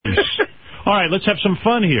All right, let's have some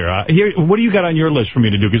fun here. What do you got on your list for me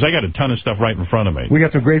to do? Because I got a ton of stuff right in front of me. We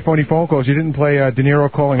got some great phony phone calls. You didn't play De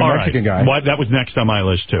Niro calling a Mexican guy. What? That was next on my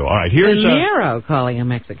list, too. All right, here's... De Niro calling a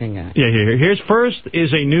Mexican guy. Yeah, here's first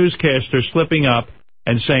is a newscaster slipping up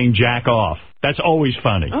and saying jack off. That's always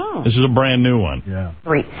funny. Oh. This is a brand new one. Yeah.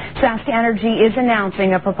 Sask Energy is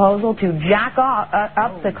announcing a proposal to jack off,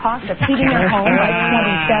 up the cost of heating your home by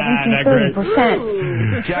 27 to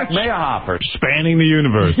 30%. Jack Mayerhofer. Spanning the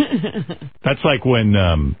universe. That's like when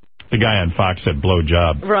the guy on Fox said blow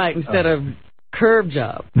job. Right, instead of curb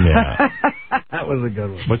job. Yeah. That was a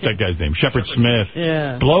good one. What's that guy's name? Shepard Smith.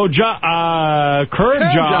 Yeah. Blow job. Curb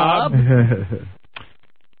job.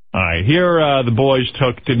 All right, here the boys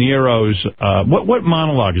took De Niro's... what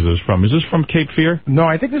monologue is this from? Is this from Cape Fear? No,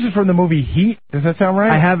 I think this is from the movie Heat. Does that sound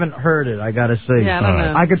right? I haven't heard it, I gotta say. Yeah, I don't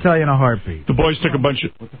know. I could tell you in a heartbeat. The boys took a bunch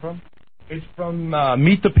of... What's it from? It's from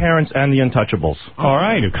Meet the Parents and the Untouchables. All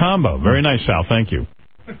right, a combo. Very nice, Sal. Thank you.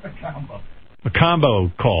 A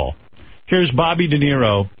combo call. Here's Bobby De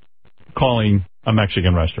Niro calling a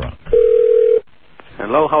Mexican restaurant.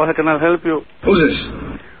 Hello, how can I help you? Who's this?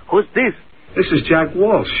 Who's this? This is Jack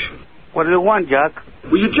Walsh. What do you want, Jack?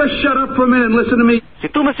 Will you just shut up for a minute and listen to me? Si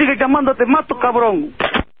tú me sigues llamando, te mato, cabrón.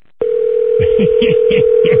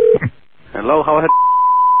 Hello, how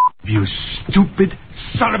You stupid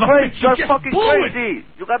son of a bitch. You're fucking crazy.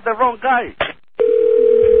 You got the wrong guy.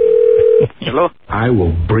 Hello? I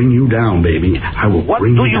will bring you down, baby. I will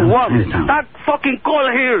bring you down. What do you want? That fucking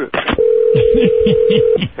call here.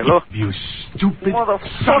 Hello? You stupid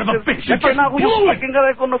son of a bitch. You fucking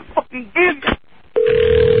guy gonna fucking kill.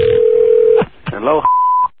 Hello?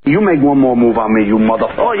 You make one more move on me, you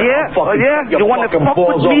motherfucker. Oh, yeah? You want to fuck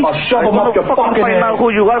with me? I'll shove them up your fucking find out who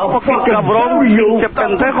you are, fucking cabrón. Pinche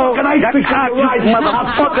pendejo. Can I fix your eyes,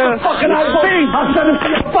 motherfucker? I'll send it to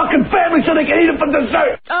your fucking family so they can eat it for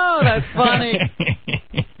dessert. Oh, that's funny.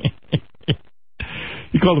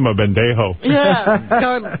 You called him a bendejo.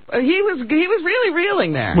 Yeah. He was really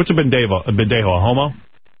reeling there. What's a bendejo? A bendejo, a homo?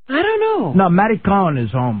 I don't know. No, maricon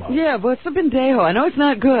is homo. Yeah, but what's a bendejo? I know it's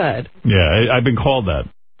not good. Yeah, I've been called that.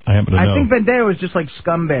 I happen to know. I think bendejo is just like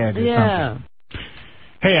scumbag or something.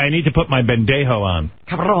 Hey, I need to put my bendejo on.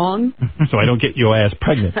 Cabron. So I don't get your ass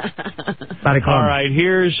pregnant. All right,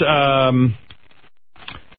 here's